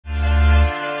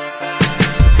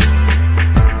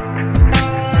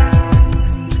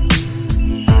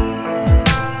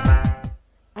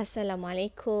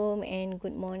Assalamualaikum and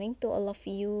good morning to all of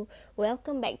you.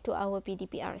 Welcome back to our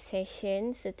PDPR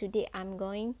session. So today I'm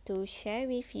going to share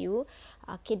with you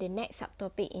the next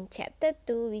subtopic in chapter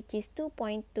 2, which is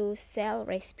 2.2 cell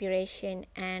respiration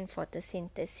and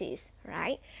photosynthesis,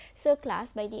 right? So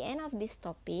class, by the end of this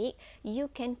topic, you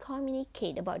can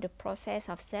communicate about the process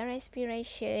of cell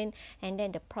respiration and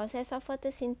then the process of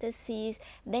photosynthesis.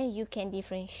 Then you can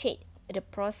differentiate the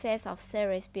process of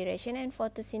cell respiration and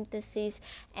photosynthesis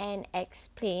and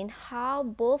explain how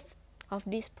both of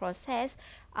these processes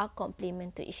are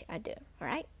complement to each other.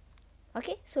 Alright?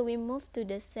 Okay, so we move to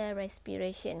the cell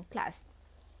respiration class.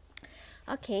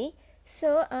 Okay,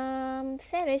 so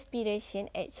cell respiration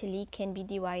actually can be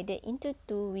divided into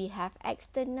two. We have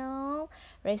external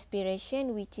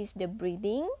respiration, which is the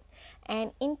breathing,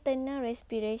 and internal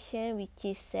respiration, which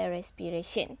is cell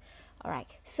respiration. Alright,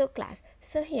 so class,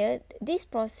 so here this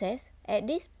process at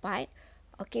this part,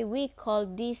 okay, we call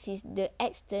this is the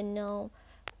external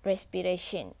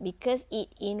respiration because it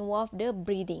involves the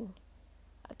breathing.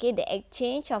 Okay, the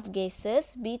exchange of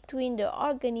gases between the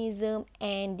organism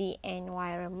and the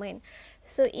environment.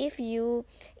 So if you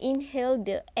inhale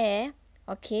the air,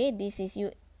 okay, this is you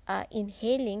are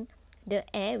inhaling the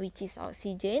air, which is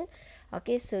oxygen.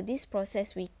 Okay, so this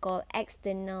process we call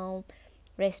external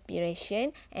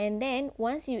respiration. And then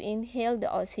once you inhale the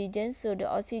oxygen, so the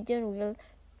oxygen will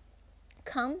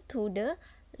come to the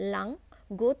lung,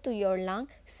 go to your lung.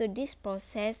 So this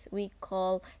process we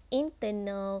call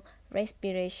internal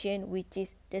respiration, which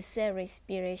is the cell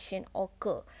respiration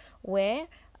occur, where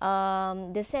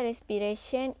the cell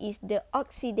respiration is the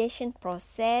oxidation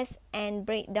process and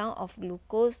breakdown of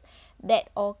glucose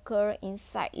that occur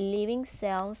inside living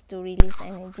cells to release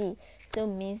energy. So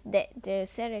means that the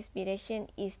cell respiration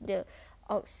is the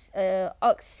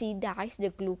oxidize the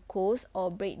glucose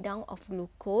or breakdown of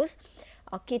glucose,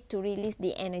 okay, to release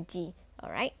the energy.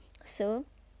 Alright, so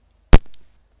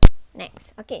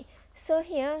next, okay, so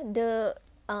here the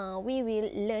we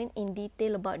will learn in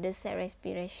detail about the cell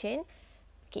respiration.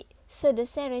 Okay, so the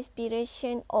cell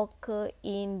respiration occur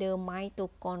in the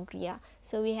mitochondria.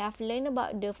 So we have learned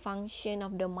about the function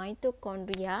of the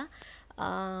mitochondria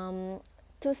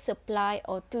to supply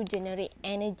or to generate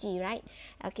energy, right?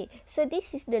 Okay, so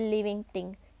this is the living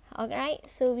thing. Alright,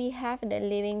 so we have the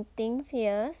living things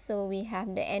here. So we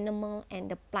have the animal and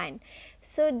the plant.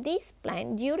 So this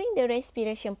plant, during the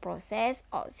respiration process,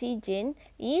 oxygen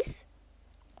is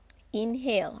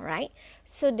inhaled, right?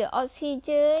 So the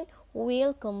oxygen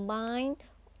will combine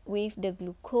with the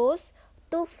glucose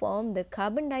to form the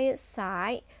carbon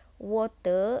dioxide,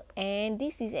 water, and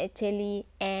this is actually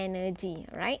energy,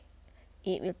 right?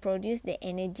 It will produce the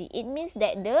energy. It means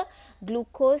that the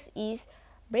glucose is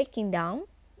breaking down,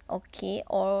 okay,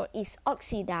 or is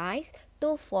oxidized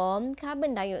to form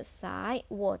carbon dioxide,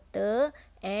 water,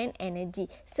 and energy.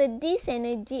 So this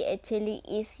energy actually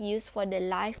is used for the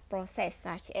life process,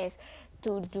 such as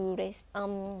to do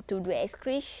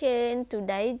excretion, to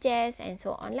digest, and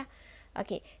so on lah.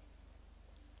 Okay,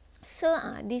 so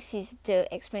this is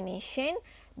the explanation.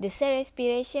 The cell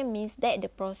respiration means that the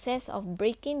process of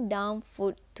breaking down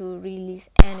food to release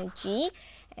energy,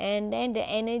 and then the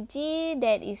energy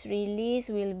that is released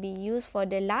will be used for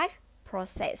the life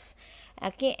process.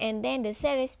 Okay, and then the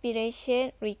cell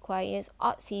respiration requires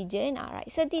oxygen. Alright,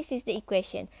 so this is the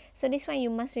equation. So this one you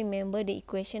must remember the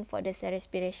equation for the cell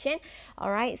respiration.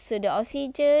 Alright, so the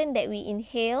oxygen that we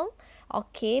inhale,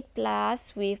 okay,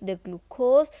 plus with the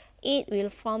glucose, it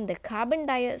will form the carbon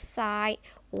dioxide,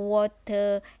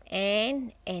 water,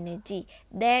 and energy.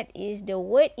 That is the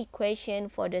word equation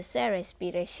for the cell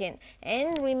respiration.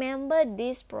 And remember,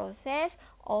 this process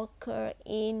occurs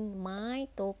in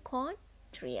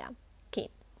mitochondria. Okay,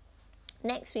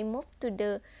 next we move to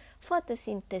the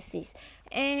photosynthesis,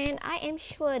 and I am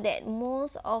sure that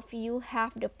most of you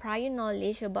have the prior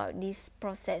knowledge about this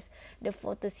process, the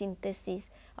photosynthesis.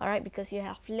 Alright, because you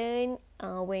have learned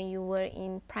when you were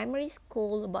in primary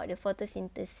school about the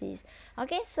photosynthesis.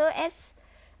 Okay, so as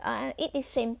it is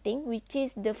same thing, which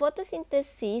is the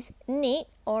photosynthesis need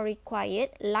or required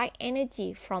light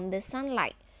energy from the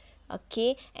sunlight.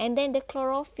 Okay, and then the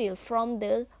chlorophyll from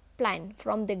the plant,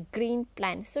 from the green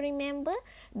plant. So remember,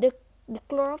 the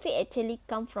chlorophyll actually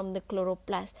come from the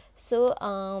chloroplast. So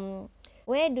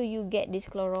where do you get this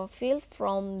chlorophyll?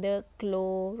 From the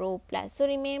chloroplast. So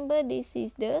remember, this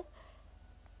is the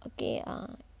okay.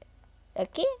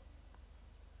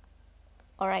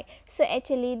 Alright, so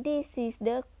actually this is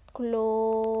the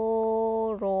chlorophyll.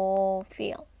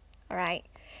 Alright,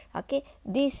 Okay,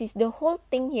 this is the whole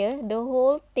thing here. The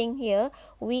whole thing here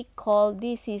we call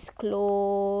this is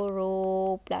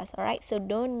chloroplast. Alright, so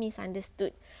don't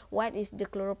misunderstood. What is the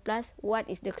chloroplast? What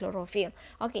is the chlorophyll?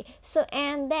 Okay, so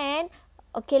and then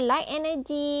okay, light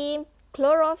energy,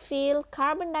 chlorophyll,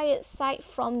 carbon dioxide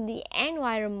from the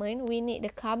environment. We need the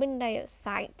carbon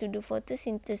dioxide to do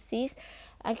photosynthesis.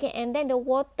 Okay, and then the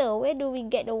water. Where do we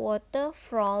get the water?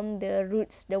 From the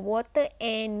roots. The water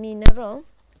and mineral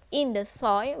in the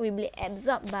soil will be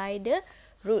absorbed by the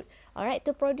root. Alright,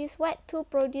 to produce what? To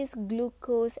produce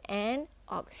glucose and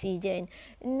oxygen.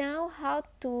 Now, how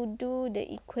to do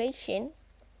the equation?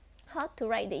 How to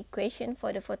write the equation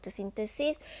for the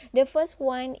photosynthesis? The first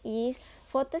one is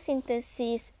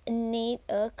photosynthesis need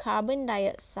a carbon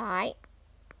dioxide,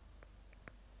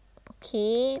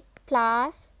 okay,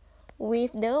 plus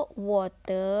with the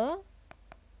water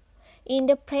in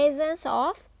the presence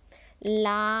of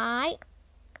light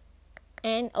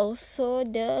and also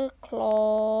the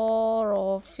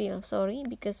chlorophyll. Sorry,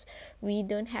 because we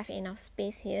don't have enough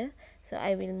space here, so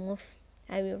I will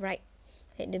write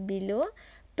at the below.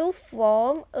 To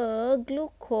form a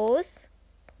glucose,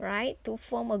 right? To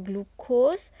form a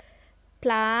glucose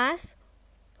plus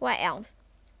what else?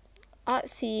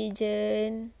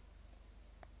 Oxygen.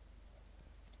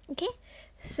 Okay,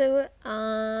 so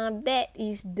that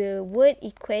is the word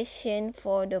equation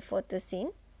for the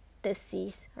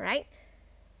photosynthesis, right?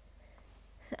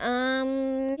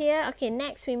 Here, okay,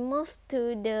 next we move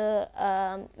to the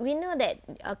we know that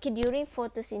okay, during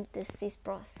photosynthesis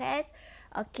process,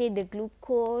 okay, the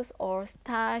glucose or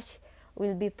starch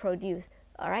will be produced.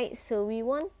 All right, so we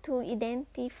want to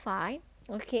identify,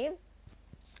 okay,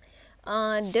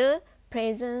 the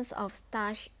presence of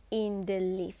starch in the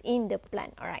leaf, in the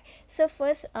plant. All right, so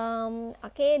first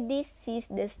okay, this is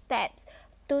the steps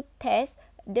to test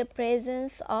the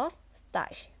presence of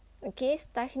starch. Okay,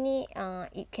 starch ni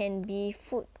it can be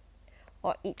food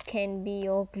or it can be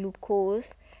your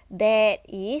glucose that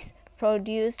is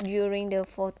produced during the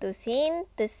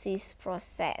photosynthesis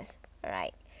process.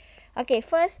 Right. Okay,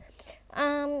 first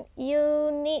you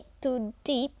need to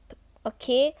dip,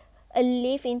 okay, a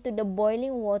leaf into the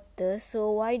boiling water.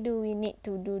 So why do we need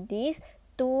to do this?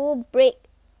 To break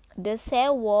the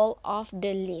cell wall of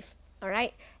the leaf, all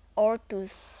right, or to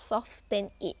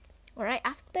soften it. All right,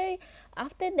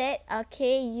 after that,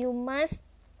 okay, you must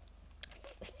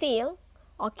fill,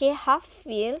 okay, half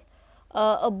fill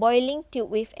a boiling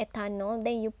tube with ethanol.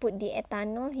 Then you put the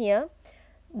ethanol here.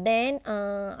 Then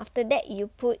after that, you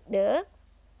put the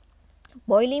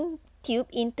boiling tube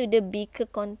into the beaker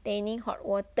containing hot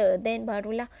water. Then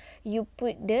barulah you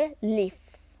put the leaf,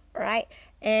 right?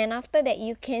 And after that,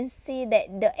 you can see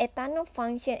that the ethanol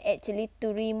function actually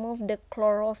to remove the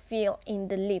chlorophyll in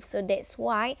the leaf. So that's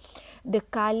why the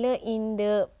color in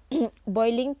the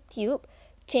boiling tube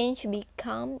change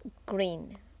become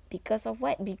green. Because of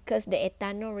what? Because the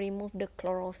ethanol remove the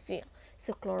chlorophyll.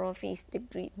 So chlorophyll is the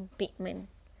green pigment.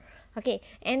 Okay,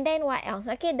 and then what else?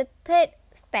 Okay, the third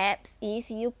steps is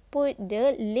you put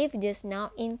the leaf just now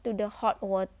into the hot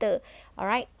water. All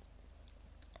right.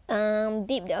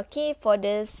 Dip, okay, for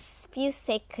the few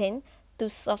seconds to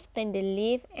soften the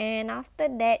leaf, and after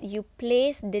that you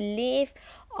place the leaf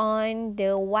on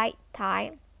the white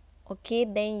tile. Okay,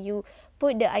 then you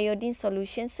put the iodine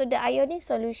solution. So the iodine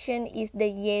solution is the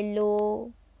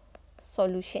yellow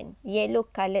solution, yellow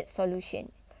colored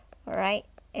solution. All right.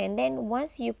 And then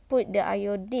once you put the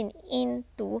iodine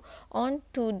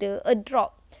onto a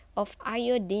drop of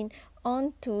iodine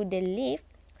onto the leaf,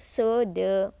 so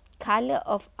the color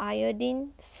of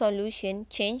iodine solution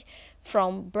change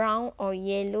from brown or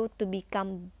yellow to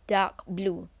become dark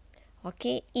blue.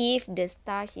 Okay, if the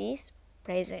starch is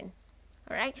present.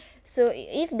 Alright, so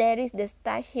if there is the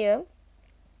starch here,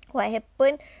 what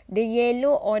happen? The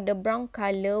yellow or the brown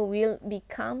color will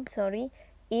become,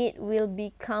 it will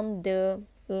become the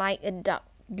like a dark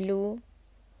blue.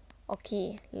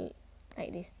 Okay,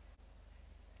 like this.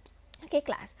 Okay,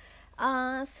 class.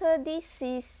 So this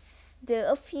is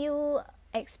a few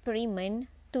experiment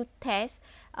to test,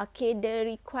 okay, the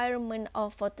requirement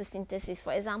of photosynthesis.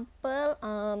 For example,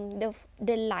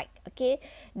 the light. Okay,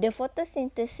 the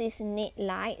photosynthesis need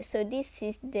light. So this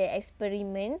is the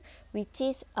experiment, which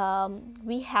is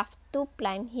we have two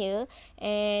plant here,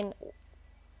 and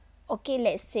okay,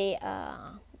 let's say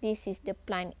this is the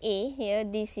plant A here,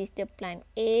 this is the plant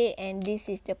A, and this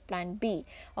is the plant B.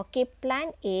 Okay,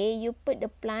 plant A, you put the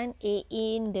plant A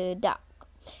in the dark,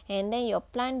 and then your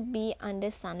plant B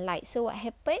under sunlight. So what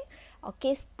happened?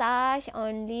 Okay, starch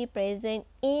only present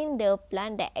in the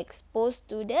plant that exposed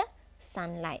to the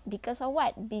sunlight. Because of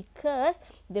what? Because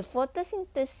the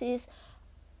photosynthesis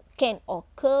can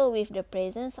occur with the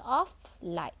presence of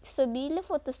light. So bila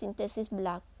photosynthesis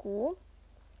berlaku,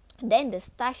 then the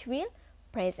starch will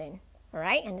present.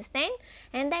 Alright, understand?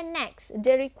 And then next,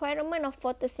 the requirement of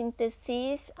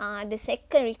photosynthesis, the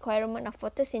second requirement of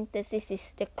photosynthesis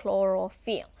is the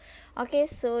chlorophyll. Okay,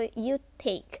 so you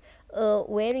take a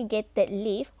variegated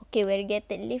leaf. Okay,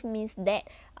 variegated leaf means that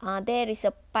there is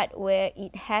a part where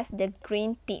it has the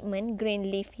green pigment, green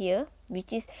leaf here,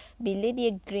 which is bila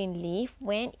dia green leaf,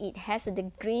 when it has the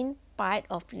green part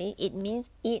of leaf, it means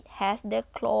it has the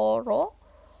chloroplast.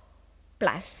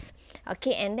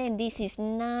 Okay, and then this is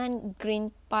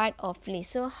non-green part of leaf.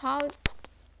 So how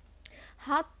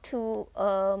to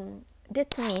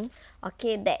determine,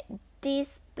 okay, that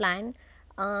this plant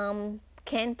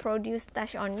can produce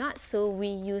starch or not? So we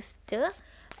use the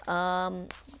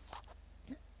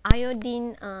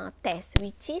iodine test,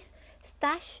 which is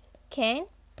starch can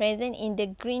present in the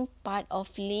green part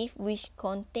of leaf which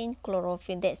contain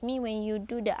chlorophyll. That's mean when you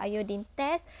do the iodine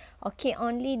test, okay,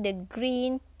 only the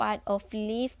green part of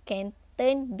leaf can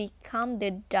become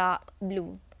the dark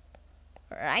blue,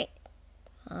 right?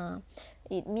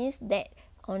 It means that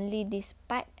only this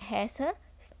part has a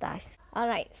starch.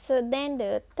 Alright, so then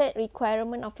the third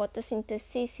requirement of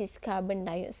photosynthesis is carbon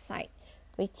dioxide,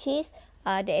 which is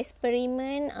the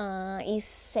experiment is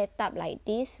set up like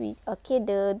this. Which, okay,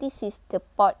 this is the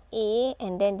pot A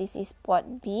and then this is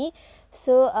pot B.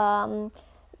 So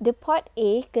the pot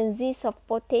A consists of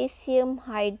potassium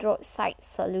hydroxide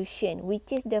solution,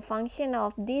 which is the function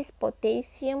of this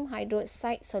potassium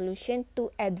hydroxide solution to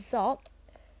absorb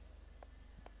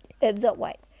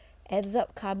what?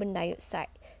 Absorb carbon dioxide.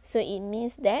 So it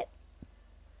means that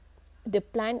the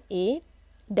plant A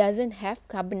doesn't have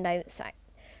carbon dioxide,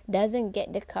 doesn't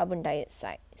get the carbon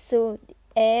dioxide. So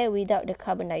air without the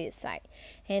carbon dioxide.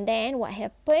 And then what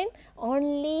happened?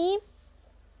 Only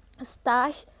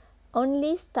starch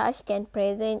can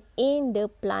present in the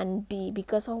plant B.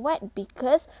 Because of what?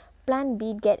 Because plant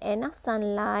B get enough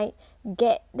sunlight,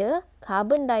 get the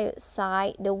carbon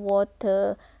dioxide, the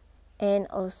water, and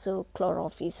also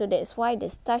chlorophyll. So that's why the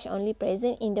starch only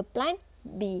present in the plant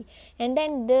B. And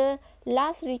then the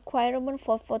last requirement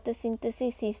for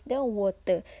photosynthesis is the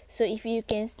water. So if you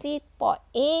can see pot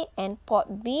A and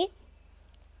pot B,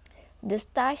 the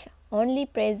starch only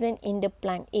present in the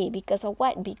plant A. Because of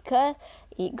what? Because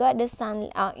it got the sun,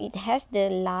 it has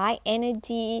the light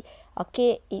energy,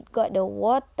 okay, it got the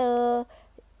water,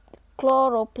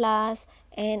 chloroplast,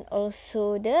 and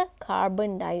also the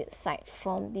carbon dioxide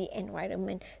from the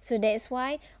environment. So that's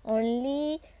why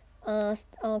only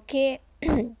okay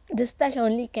the starch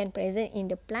only can present in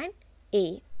the plant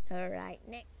A. Alright,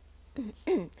 next.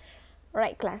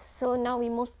 Alright class, so now we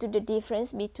move to the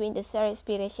difference between the cell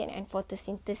respiration and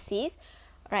photosynthesis.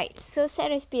 Right, so cell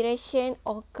respiration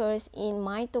occurs in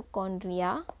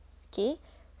mitochondria. Okay,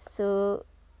 so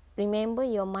remember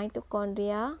your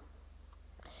mitochondria.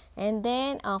 And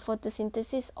then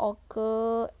photosynthesis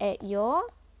occur at your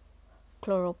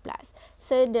chloroplast.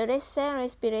 So the cell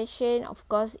respiration, of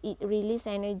course, it release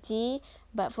energy,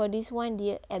 but for this one,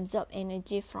 they absorb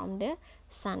energy from the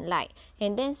sunlight.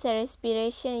 And then cell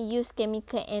respiration use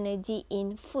chemical energy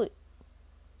in food,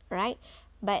 right?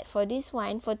 But for this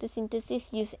one,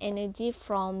 photosynthesis use energy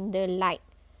from the light.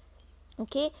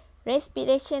 Okay,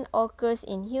 respiration occurs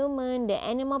in human, the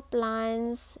animal,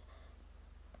 plants,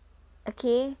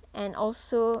 okay, and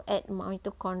also at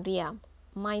mitochondria,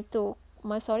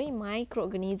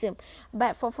 microorganism.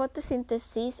 But for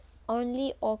photosynthesis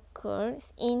only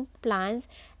occurs in plants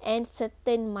and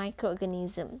certain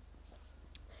microorganism.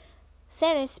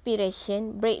 Cell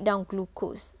respiration break down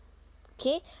glucose,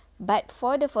 okay, but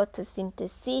for the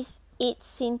photosynthesis it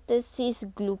synthesis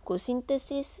glucose.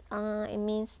 Synthesis it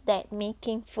means that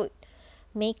making food,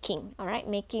 making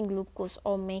glucose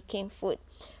or making food.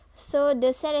 So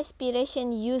the cell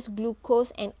respiration use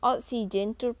glucose and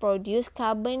oxygen to produce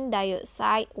carbon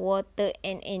dioxide, water,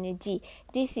 and energy.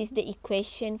 This is the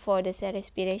equation for the cell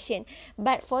respiration.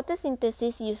 But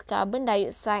photosynthesis use carbon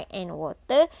dioxide and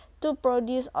water to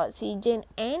produce oxygen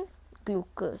and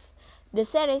glucose. The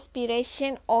cell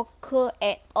respiration occur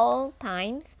at all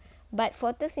times, but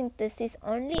photosynthesis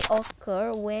only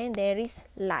occur when there is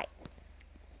light.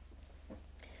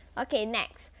 Okay,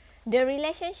 next. The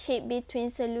relationship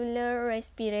between cellular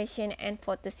respiration and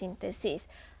photosynthesis.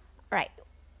 Right.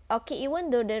 Okay, even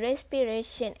though the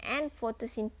respiration and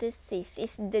photosynthesis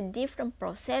is the different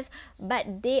process,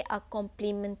 but they are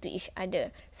complement to each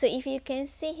other. So if you can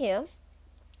see here,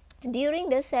 during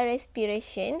the cell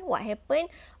respiration, what happened?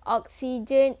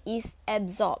 Oxygen is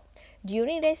absorbed.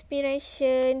 During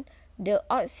respiration, the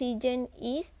oxygen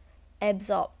is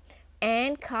absorbed.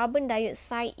 and carbon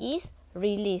dioxide is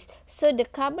released. So the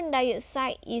carbon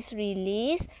dioxide is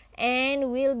released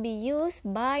and will be used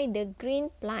by the green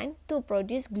plant to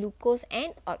produce glucose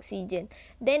and oxygen.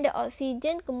 Then the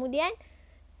oxygen kemudian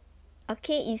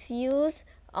is used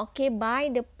by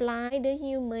the plant, the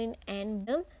human, and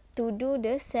them to do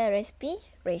the cell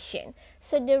respiration.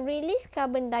 So the released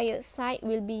carbon dioxide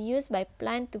will be used by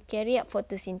plant to carry out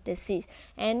photosynthesis,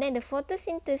 and then the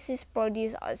photosynthesis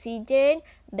produce oxygen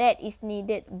that is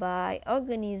needed by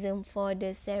organism for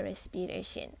the cell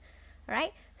respiration.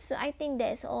 Right? So I think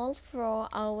that's all for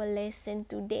our lesson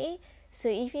today. So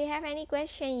if you have any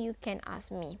question, you can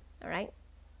ask me. Alright?